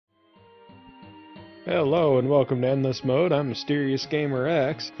Hello and welcome to Endless Mode. I'm Mysterious Gamer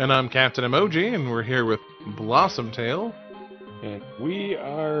X, And I'm Captain Emoji, and we're here with Blossom Tail. and we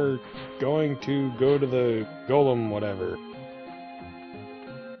are going to go to the Golem whatever.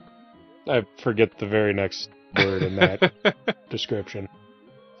 I forget the very next word in that description.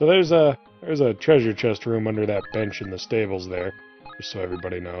 So there's a treasure chest room under that bench in the stables there, just so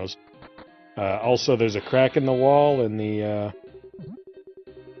everybody knows. Also, there's a crack in the wall in the.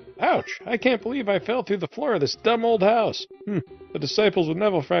 Ouch! I can't believe I fell through the floor of this dumb old house. The disciples would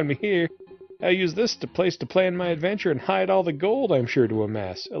never find me here. I'll use this place to plan my adventure and hide all the gold I'm sure to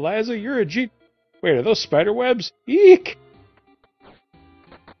amass. Eliza, you're a G... Wait, are those spider webs? Eek!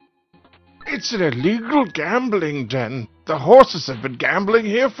 It's an illegal gambling den. The horses have been gambling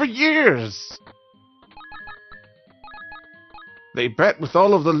here for years. They bet with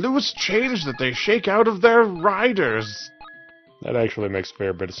all of the loose change that they shake out of their riders. That actually makes a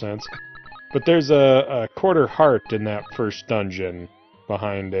fair bit of sense. But there's a quarter heart in that first dungeon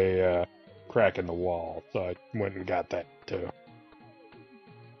behind a crack in the wall, so I went and got that too.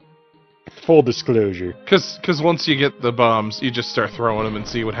 Full disclosure. Because once you get the bombs, you just start throwing them and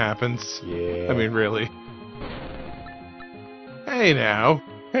see what happens. Yeah. I mean, really. Hey, now.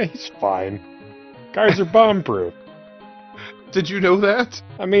 Hey, he's fine. Guards are bomb-proof. Did you know that?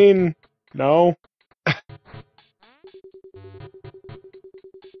 I mean, no.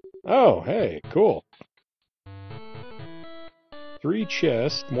 Oh, hey, cool. 3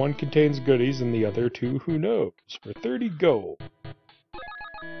 chests, one contains goodies and the other 2 who knows, for 30 gold.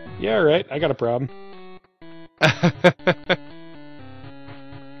 Yeah, right, I got a problem.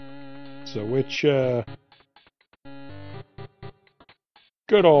 So which,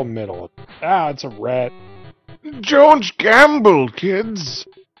 good old middle. Ah, it's a rat. Don't gamble, kids.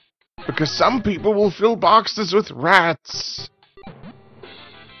 Because some people will fill boxes with rats.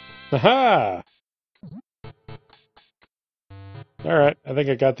 Aha! Alright, I think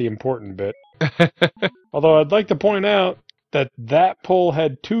I got the important bit. Although I'd like to point out that that pull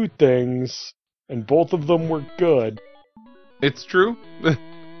had 2 things, and both of them were good. It's true.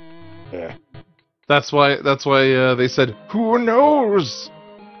 Yeah. That's why they said, Who knows?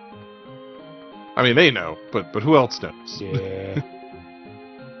 I mean, they know, but who else knows? Yeah.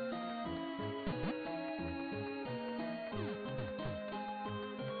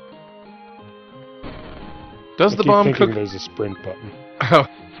 Does I the keep bomb thinking cook... there's a sprint button. Oh,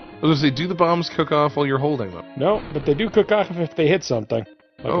 I was going to say, do the bombs cook off while you're holding them? No, but they do cook off if they hit something.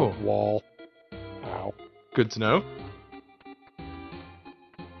 Like Oh. a wall. Ow. Good to know.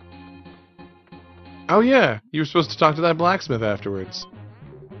 Oh yeah, you were supposed to talk to that blacksmith afterwards.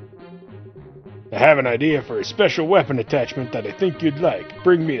 I have an idea for a special weapon attachment that I think you'd like.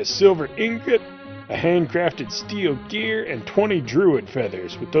 Bring me a silver ingot, a handcrafted steel gear, and 20 druid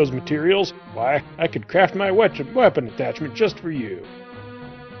feathers. With those materials, why, I could craft my weapon attachment just for you.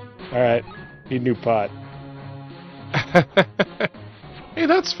 Alright, need a new pot. Hey,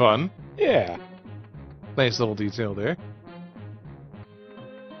 that's fun. Yeah. Nice little detail there.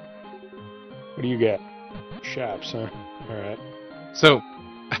 What do you got? Shops, huh? Alright. So,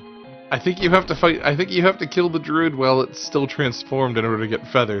 I think you have to fight. I think you have to kill the druid while it's still transformed in order to get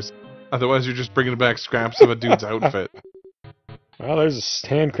feathers. Otherwise, you're just bringing back scraps of a dude's outfit. Well, there's a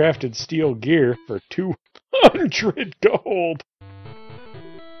handcrafted steel gear for 200 gold.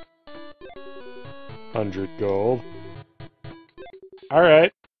 100 gold.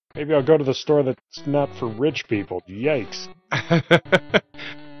 Alright. Maybe I'll go to the store that's not for rich people. Yikes.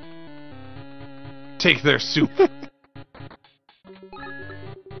 Take their soup.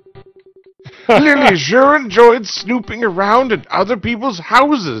 Lily sure enjoyed snooping around in other people's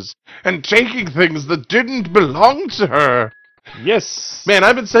houses and taking things that didn't belong to her. Yes! Man,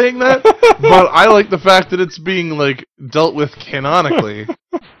 I've been saying that, but I like the fact that it's being, like, dealt with canonically.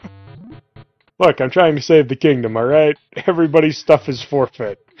 Look, I'm trying to save the kingdom, alright? Everybody's stuff is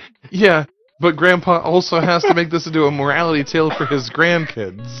forfeit. Yeah, but Grandpa also has to make this into a morality tale for his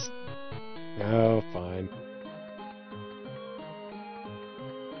grandkids. Oh, fine.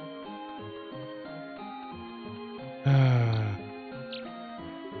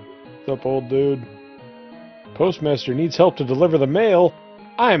 What's up, old dude? Postmaster needs help to deliver the mail.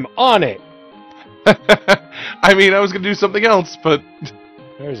 I'm on it! I mean, I was gonna do something else, but...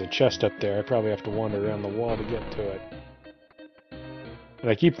 There's a chest up there. I probably have to wander around the wall to get to it. And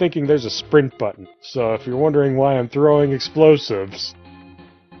I keep thinking there's a sprint button. So if you're wondering why I'm throwing explosives,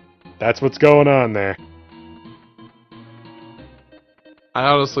 that's what's going on there. I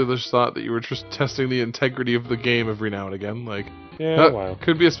honestly just thought that you were just testing the integrity of the game every now and again, like... Yeah, well.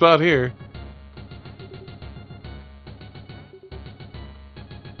 Could be a spot here.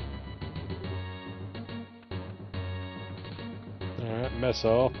 Alright, mess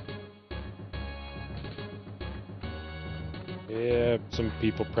hall. Yeah, some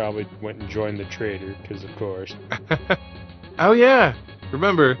people probably went and joined the trader, because of course. Oh yeah!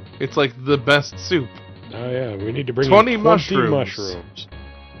 Remember, it's like the best soup. Oh yeah, we need to bring 20 in 20 mushrooms. mushrooms.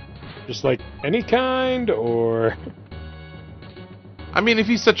 Just like any kind, or... I mean, if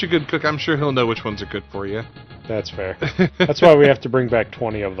he's such a good cook, I'm sure he'll know which ones are good for you. That's fair. That's why we have to bring back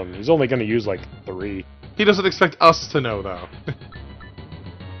 20 of them. He's only going to use like 3. He doesn't expect us to know, though.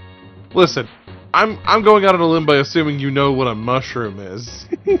 Listen, I'm going out on a limb by assuming you know what a mushroom is.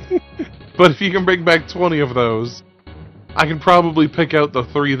 But if you can bring back 20 of those, I can probably pick out the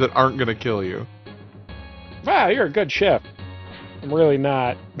 3 that aren't going to kill you. Wow, you're a good chef. I'm really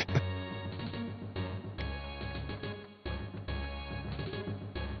not.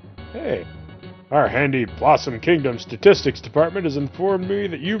 Hey, our handy Blossom Kingdom Statistics Department has informed me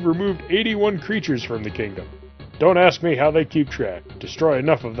that you've removed 81 creatures from the kingdom. Don't ask me how they keep track. Destroy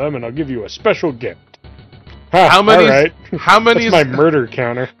enough of them and I'll give you a special gift. Ha, How many? Right. How many? That's my murder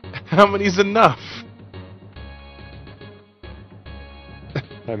counter. How many's enough?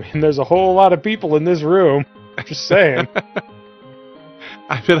 I mean, there's a whole lot of people in this room. Just saying.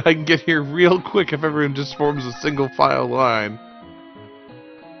 I bet I can get here real quick if everyone just forms a single file line.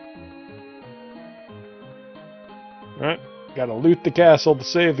 Alright, gotta loot the castle to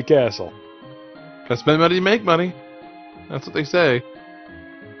save the castle. Gotta spend money to make money. That's what they say.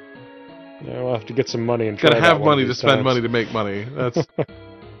 Yeah, we'll have to get some money and try Gotta that have one money of to these spend times. money to make money. That's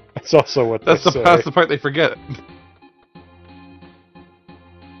That's also what that's they the say. that's the part they forget.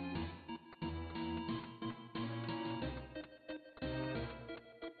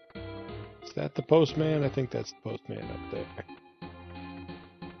 Is that the postman? I think that's the postman up there.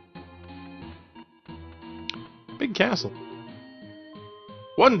 Big castle.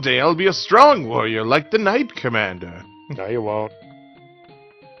 One day I'll be a strong warrior like the Knight Commander. No, you won't.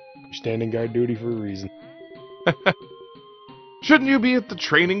 You're standing guard duty for a reason. Shouldn't you be at the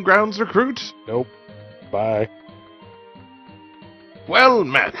training grounds, recruit? Nope. Bye. Well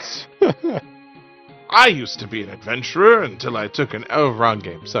met. I used to be an adventurer until I took an... Oh, wrong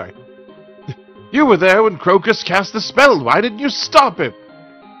game. Sorry. You were there when Crocus cast the spell. Why didn't you stop him?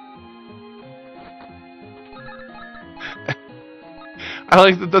 I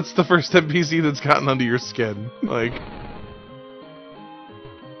like that that's the first NPC that's gotten under your skin. Like...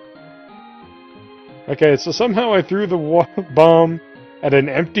 Okay, so somehow I threw the bomb at an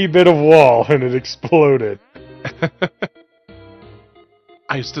empty bit of wall and it exploded.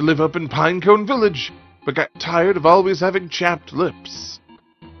 I used to live up in Pinecone Village, but got tired of always having chapped lips.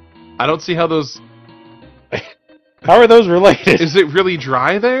 I don't see how those... How are those related? Is it really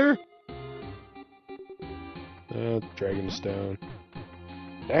dry there? Dragonstone.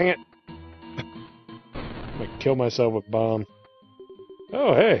 Dang it. I'm gonna kill myself with bombs.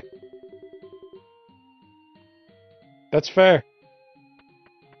 Oh, hey. That's fair.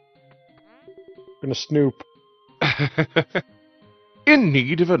 I'm gonna snoop. In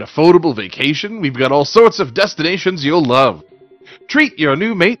need of an affordable vacation, we've got all sorts of destinations you'll love. Treat your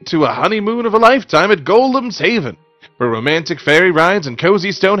new mate to a honeymoon of a lifetime at Golem's Haven, where romantic ferry rides and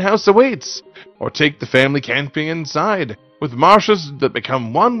cozy stone house awaits. Or take the family camping inside, with marshes that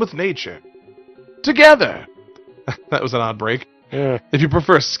become one with nature. Together! That was an odd break. Yeah. If you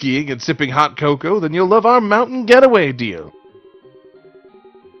prefer skiing and sipping hot cocoa, then you'll love our mountain getaway deal.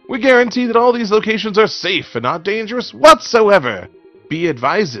 We guarantee that all these locations are safe and not dangerous whatsoever. Be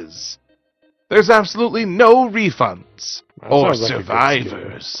advises. There's absolutely no refunds That or sounds like a good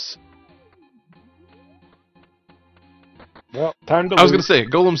survivors. Well, time to I was loot. gonna say,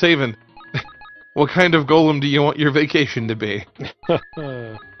 Golem's Haven. What kind of golem do you want your vacation to be?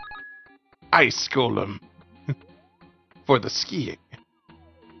 Ice Golem. For the skiing.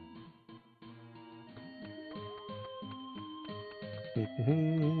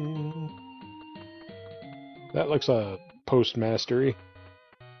 That looks a postmastery.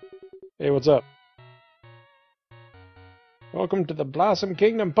 Hey, what's up? Welcome to the Blossom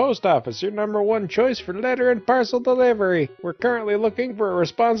Kingdom Post Office, your #1 choice for letter and parcel delivery. We're currently looking for a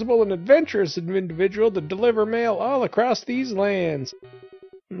responsible and adventurous individual to deliver mail all across these lands.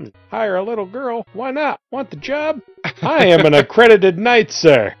 Hire a little girl? Why not? Want the job? I am an accredited knight,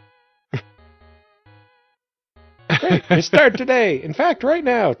 sir. Great, you start today. In fact, right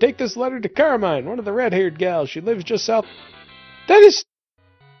now, take this letter to Carmine, one of the red-haired gals. She lives just south... That is...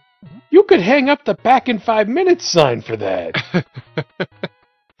 You could hang up the back in 5 minutes sign for that.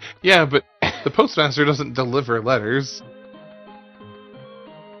 Yeah, but the postmaster doesn't deliver letters.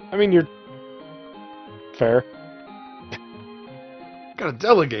 I mean, you're... Fair. Gotta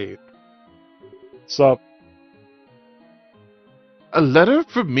delegate. Sup? A letter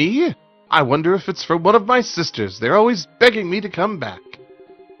for me? I wonder if it's from one of my sisters. They're always begging me to come back.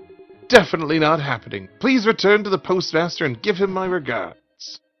 Definitely not happening. Please return to the postmaster and give him my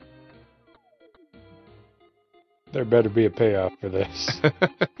regards. There better be a payoff for this.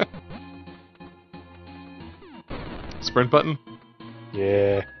 Sprint button?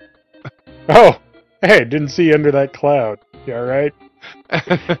 Yeah. Oh! Hey, didn't see you under that cloud. You alright?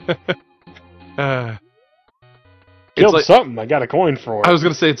 Killed like, something. I got a coin for it. I was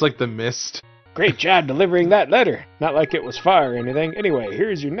going to say it's like the mist. Great job delivering that letter. Not like it was fire or anything. Anyway,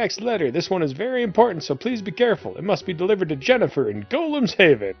 here's your next letter. This one is very important, so please be careful. It must be delivered to Jennifer in Golem's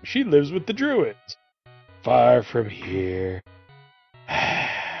Haven. She lives with the druids. Far from here.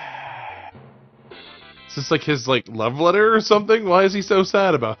 Is this like his love letter or something? Why is he so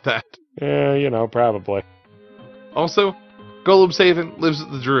sad about that? Yeah, you know, probably. Also, Golem's Haven lives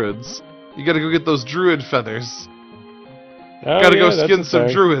with the druids. You gotta go get those druid feathers. Oh, Gotta yeah, go skin some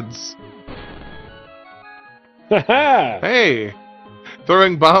druids. Haha! Hey!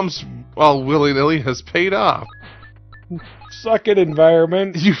 Throwing bombs all willy-nilly has paid off. Suck it,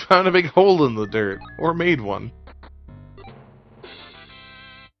 environment. You found a big hole in the dirt. Or made one.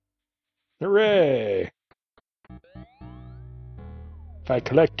 Hooray! If I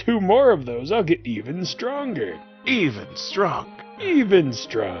collect 2 more of those, I'll get even stronger. Even stronger. Even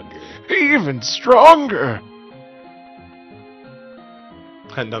stronger. Even stronger!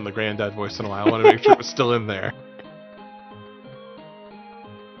 Hadn't done the granddad voice in a while. I want to make sure it was still in there.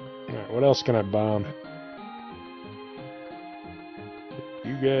 Alright, what else can I bomb?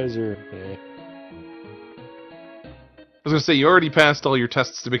 You guys are... eh. I was going to say, you already passed all your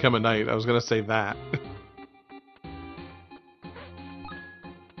tests to become a knight. I was going to say that.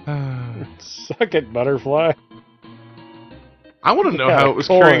 Suck it, butterfly. I want to know how it was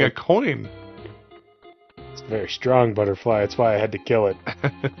carrying a coin. It's a very strong butterfly. That's why I had to kill it.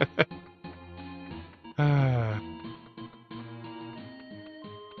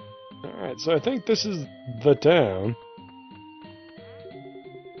 Alright, so I think this is the town.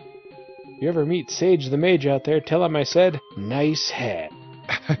 You ever meet Sage the Mage out there, tell him I said, nice hat.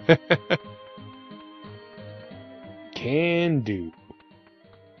 Can do.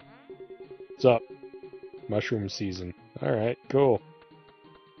 What's up? Mushroom season. Alright, cool.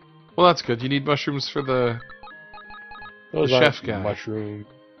 Well, that's good. You need mushrooms for the Those chef aren't guy. mushroom.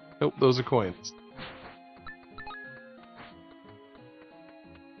 Nope, those are coins.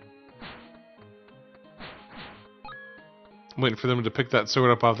 I'm waiting for them to pick that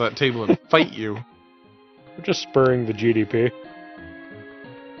sword up off that table and fight you. We're just spurring the GDP.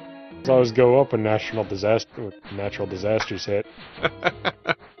 Let's always go up when natural disasters hit.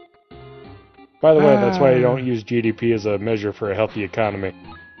 By the way, that's why you don't use GDP as a measure for a healthy economy.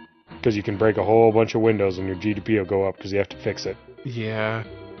 Because you can break a whole bunch of windows and your GDP will go up because you have to fix it. Yeah.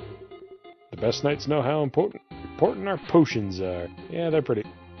 The best knights know how important our potions are. Yeah, they're pretty...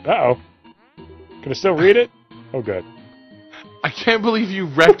 Uh-oh. Can I still read it? Oh, good. I can't believe you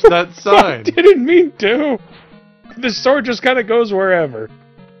wrecked that sign. I didn't mean to. The sword just kind of goes wherever.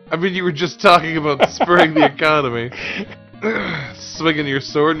 I mean, you were just talking about spurring the economy. Swinging your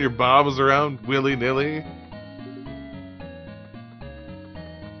sword and your bombs around willy-nilly.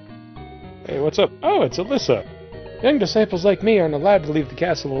 Hey, what's up? Oh, it's Alyssa. Young disciples like me aren't allowed to leave the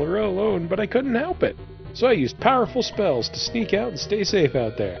castle alone, but I couldn't help it. So I used powerful spells to sneak out and stay safe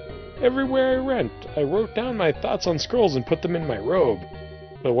out there. Everywhere I went, I wrote down my thoughts on scrolls and put them in my robe.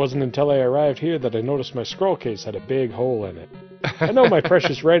 But it wasn't until I arrived here that I noticed my scroll case had a big hole in it. I know my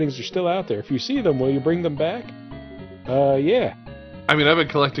precious writings are still out there. If you see them, will you bring them back? Yeah. I mean, I've been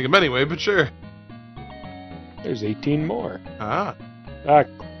collecting them anyway, but sure. There's 18 more. Ah. Ah,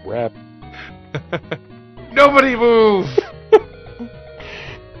 crap. Nobody move!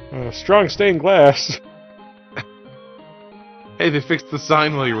 Strong stained glass. Hey, they fixed the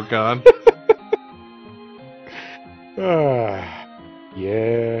sign while you were gone.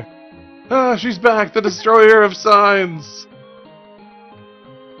 Yeah. Ah, she's back, the destroyer of signs!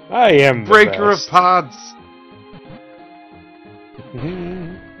 I am the Breaker of best. pods!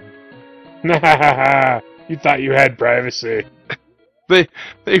 You thought you had privacy. They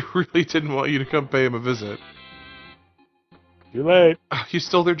really didn't want you to come pay him a visit. Too late. Oh, you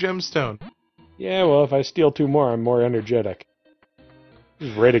stole their gemstone. Yeah, well, if I steal 2 more, I'm more energetic.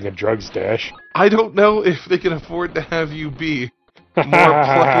 Just raiding a drug stash. I don't know if they can afford to have you be more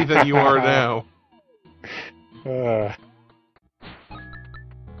plucky than you are now.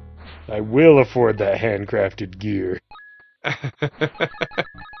 I will afford that handcrafted gear.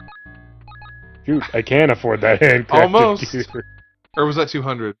 Shoot, I can afford that handcrafted Almost. gear. Or was that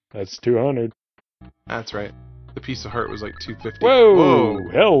 200? That's 200. That's right. The piece of heart was like 250. Whoa!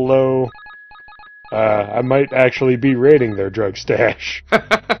 Hello! I might actually be raiding their drug stash.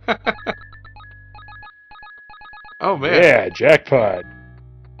 Oh, man. Yeah, jackpot!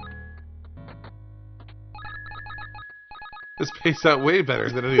 This pays out way better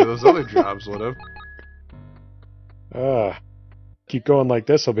than any of those other jobs would have. Keep going like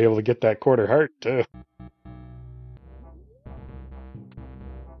this, I'll be able to get that quarter heart, too.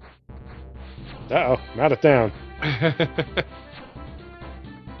 Uh-oh, I'm out of town.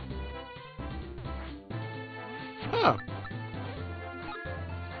 Oh.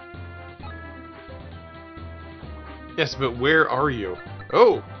 Yes, but where are you?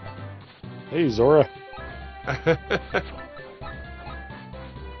 Oh! Hey, Zora.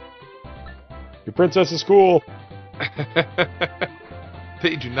 Your princess is cool.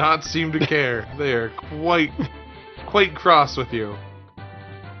 They do not seem to care. They are quite cross with you.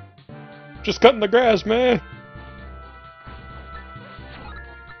 Just cutting the grass, man.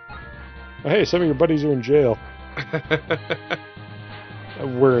 Oh, hey, some of your buddies are in jail.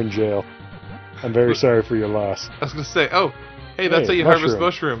 We're in jail. I'm very sorry for your loss. I was gonna say, oh, hey, that's how you harvest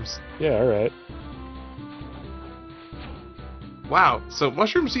mushrooms. Yeah, alright. Wow, so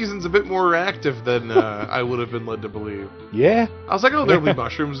mushroom season's a bit more active than I would have been led to believe. Yeah? I was like, oh, there'll be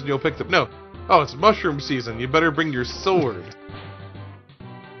mushrooms and you'll pick them. No. Oh, it's mushroom season. You better bring your sword.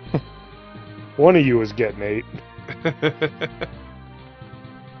 One of you is getting 8.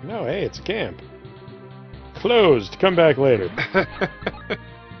 No, hey, it's a camp. Closed. Come back later.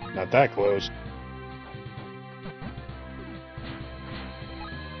 Not that closed.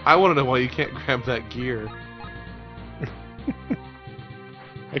 I want to know why you can't grab that gear.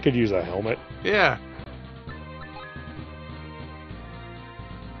 I could use a helmet. Yeah.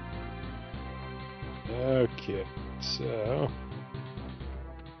 Okay, so...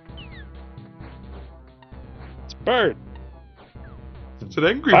 It's a bird! It's an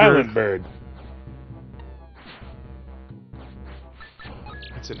angry Violent bird. bird.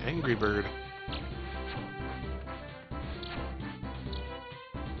 It's an angry bird.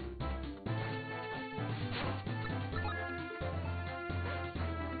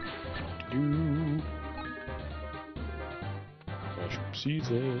 Mushroom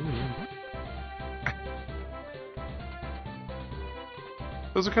season.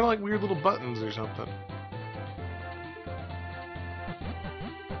 Those are kind of like weird little buttons or something.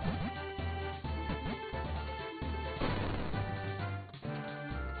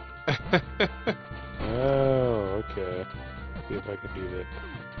 Oh, okay. See if I can do that.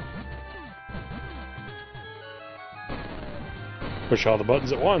 Push all the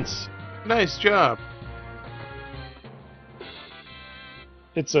buttons at once. Nice job.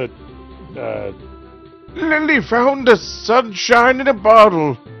 It's a, Lily found the sunshine in a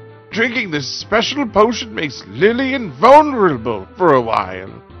bottle. Drinking this special potion makes Lily invulnerable for a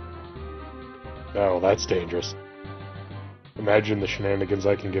while. Oh, that's dangerous. Imagine the shenanigans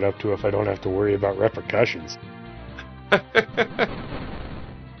I can get up to if I don't have to worry about repercussions.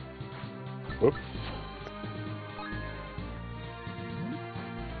 Whoop.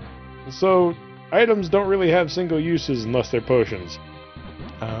 So, items don't really have single uses unless they're potions.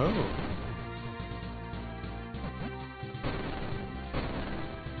 Oh.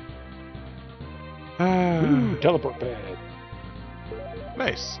 Ooh, teleport pad.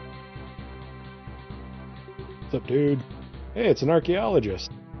 Nice. What's up, dude? Hey, it's an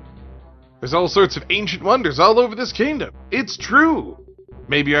archaeologist. There's all sorts of ancient wonders all over this kingdom. It's true.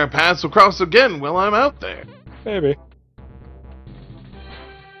 Maybe our paths will cross again while I'm out there. Maybe.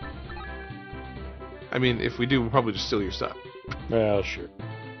 I mean, if we do, we'll probably just steal your stuff. Well, sure.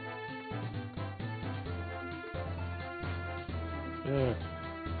 Yeah.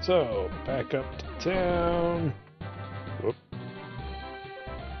 So, back up to town. Whoop.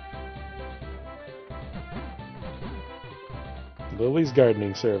 Lily's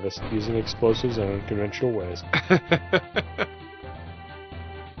gardening service, using explosives in unconventional ways.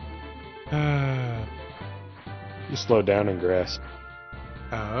 You slow down in grass.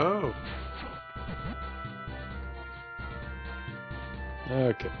 Oh.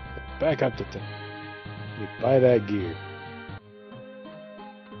 Okay, back up to town. You buy that gear.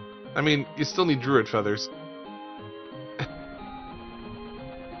 I mean, you still need druid feathers.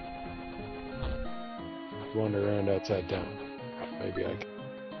 Wander around outside town. Maybe I can.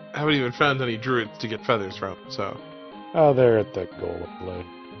 I haven't even found any druids to get feathers from, so... Oh, they're at the Golem blade.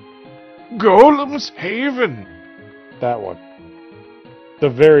 Golem's Haven. That one. The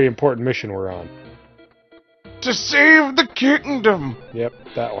very important mission we're on. To save the kingdom. Yep,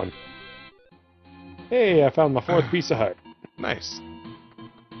 that one. Hey, I found my 4th piece of heart. Nice.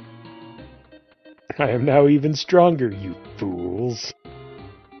 I am now even stronger, you fools.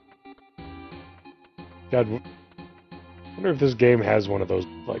 God, I wonder if this game has one of those,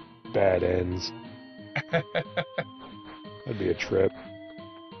 like, bad ends. That'd be a trip.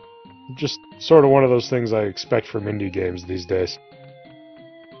 Just sort of one of those things I expect from indie games these days.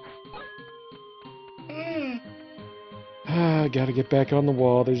 Ah, gotta get back on the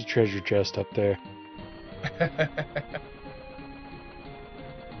wall. There's a treasure chest up there.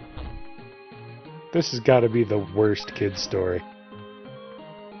 This has gotta be the worst kid's story.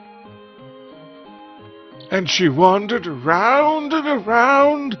 And she wandered around and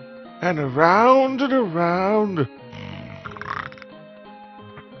around and around and around.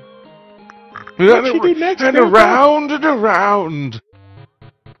 What'd she do next, and Grandpa? around and around.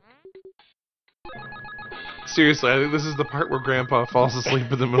 Seriously, I think this is the part where Grandpa falls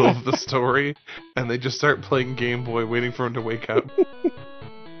asleep in the middle of the story, and they just start playing Game Boy, waiting for him to wake up.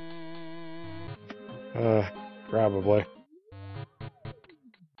 Probably.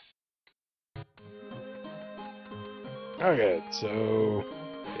 Okay, so...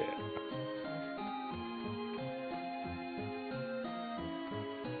 yeah.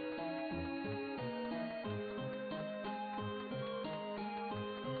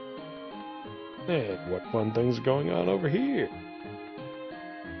 And what fun things are going on over here?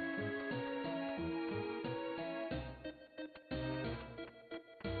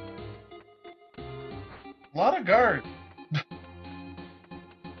 A lot of guards.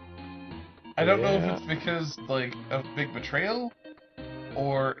 I don't know if Yeah. it's because, like, of Big Betrayal,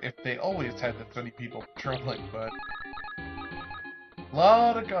 or if they always had that many people patrolling, but... a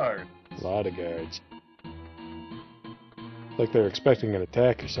lot of guards. A lot of guards. Like they're expecting an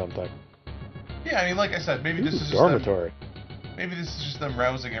attack or something. Yeah, I mean, like I said, maybe this Ooh, is just them, dormitory. maybe this is just them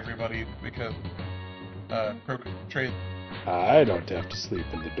rousing everybody because Croak betrayed. I don't have to sleep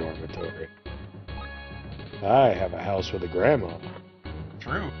in the dormitory. I have a house with a grandma.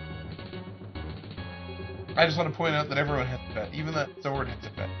 True. I just want to point out that everyone has a pet. Even that sword has a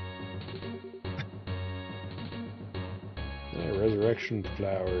pet. Yeah, resurrection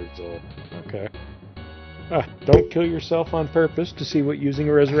flowers. Okay. Ah, don't kill yourself on purpose to see what using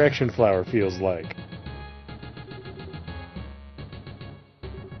a resurrection flower feels like.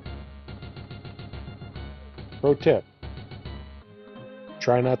 Pro tip.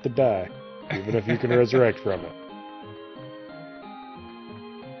 Try not to die, even if you can resurrect from it.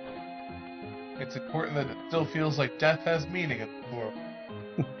 It's important that it still feels like death has meaning in the world.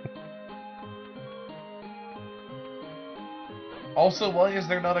 Also, why is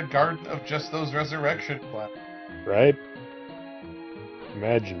there not a garden of just those resurrection flowers? Right?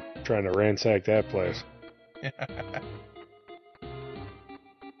 Imagine trying to ransack that place.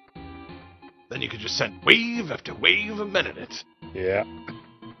 Then you could just send wave after wave a minute it. Yeah.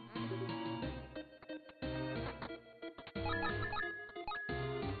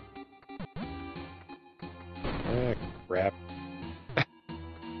 Ah, crap.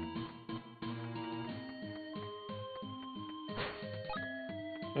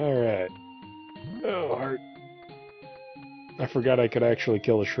 Alright. Oh, heart. I forgot I could actually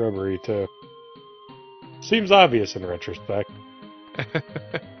kill a shrubbery, too. Seems obvious in retrospect.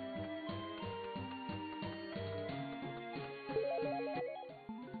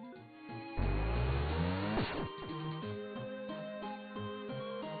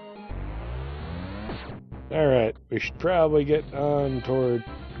 Alright, we should probably get on toward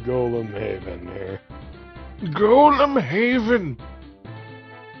Golem Haven here. Golem Haven!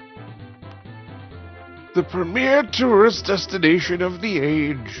 The premier tourist destination of the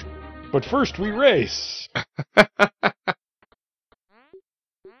age. But first we race!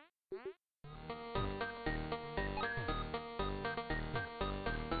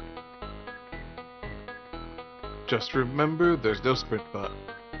 Just remember, there's no sprint button.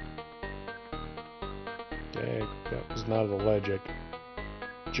 Okay, that was not a ledge I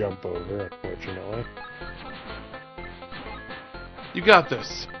could jump over, unfortunately. You got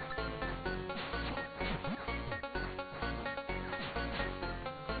this.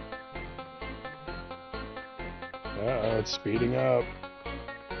 Uh-oh, it's speeding up.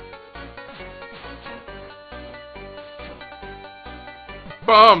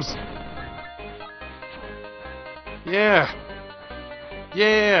 Bombs! Yeah!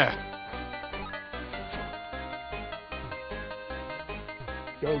 Yeah!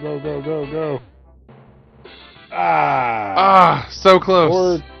 Go, go, go, go, go. Ah! Ah, so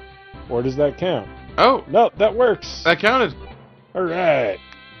close. Or does that count? Oh, No, that works! that counted. Alright.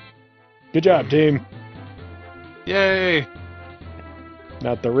 Good job, team. Yay!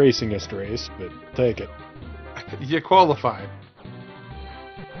 Not the racingest race, but take it. You qualified.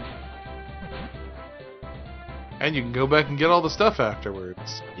 And you can go back and get all the stuff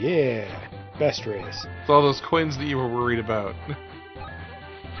afterwards. Yeah, best race. With all those coins that you were worried about.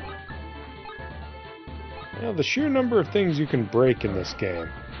 Well, the sheer number of things you can break in this game.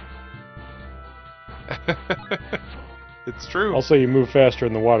 It's true. Also, you move faster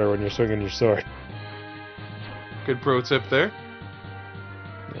in the water when you're swinging your sword. Good pro tip there.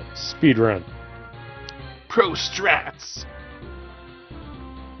 Speed run. Pro strats.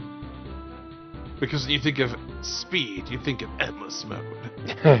 Because when you think of speed, you think of endless mode.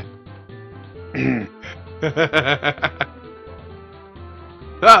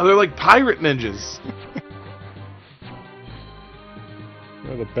 They're like pirate ninjas.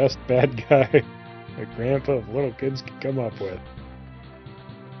 You're the best bad guy a grandpa of little kids could come up with.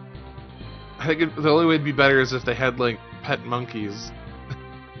 I think the only way it'd be better is if they had, like, pet monkeys.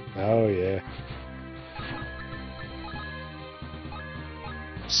 Oh, yeah.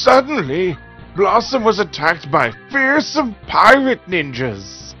 Suddenly, Blossom was attacked by fearsome pirate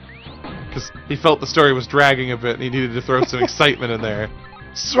ninjas. Because he felt the story was dragging a bit and he needed to throw some excitement in there.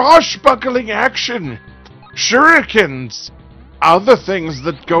 Swashbuckling action, shurikens, other things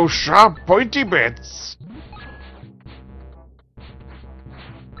that go sharp, pointy bits.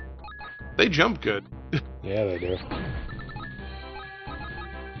 They jump good. Yeah, they do.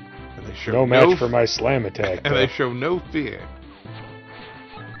 And they show No match for my slam attack. And though. they show no fear.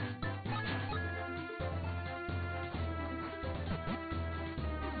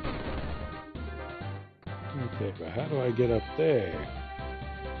 Okay, but how do I get up there?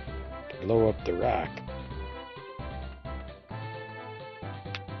 To blow up the rock.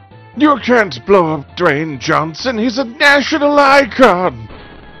 You can't blow up Dwayne Johnson, he's a national icon.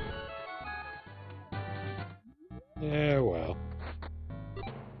 Yeah, well.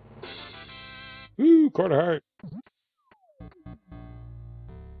 Woo, quarter heart.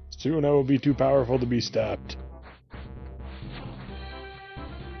 Soon I will be too powerful to be stopped.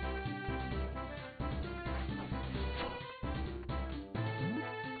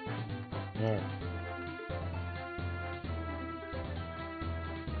 Alright.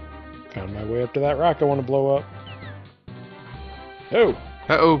 Found my way up to that rock I want to blow up. Oh!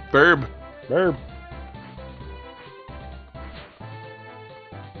 Uh-oh, burb. Burb!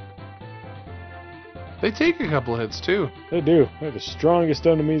 They take a couple hits, too. They do. They're the strongest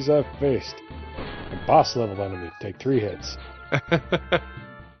enemies I've faced. A boss level enemy. Take 3 hits.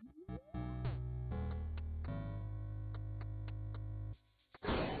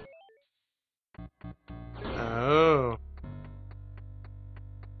 Oh.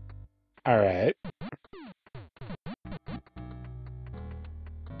 Alright.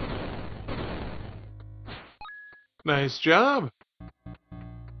 Nice job.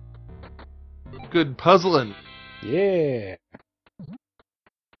 Good puzzling. Yeah.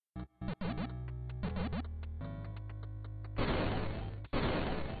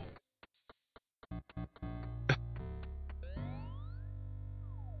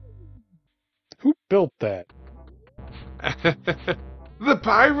 Who built that? The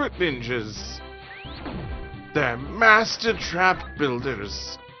pirate ninjas. They're master trap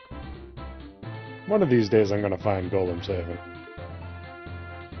builders. One of these days I'm gonna find Golem's Haven.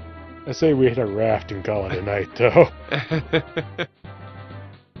 I say we hit a raft and call it a night, though.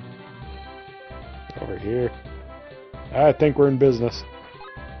 Over here. I think we're in business.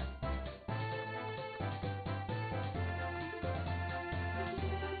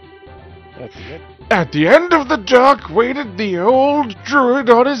 That's it. At the end of the dock waited the old druid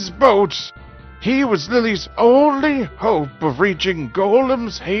on his boat. He was Lily's only hope of reaching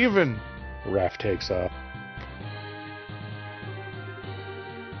Golem's Haven. Raft takes off.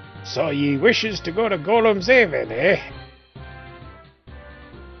 So ye wishes to go to Golem's Haven, eh?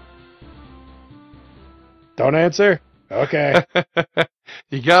 Don't answer? Okay.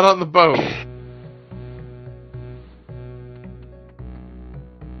 You got on the boat.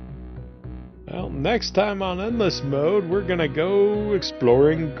 Well, next time on Endless Mode, we're gonna go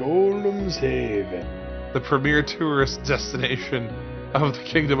exploring Golem's Haven. The premier tourist destination of the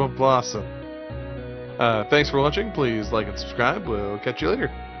Kingdom of Blossom. Thanks for watching. Please like and subscribe. We'll catch you later.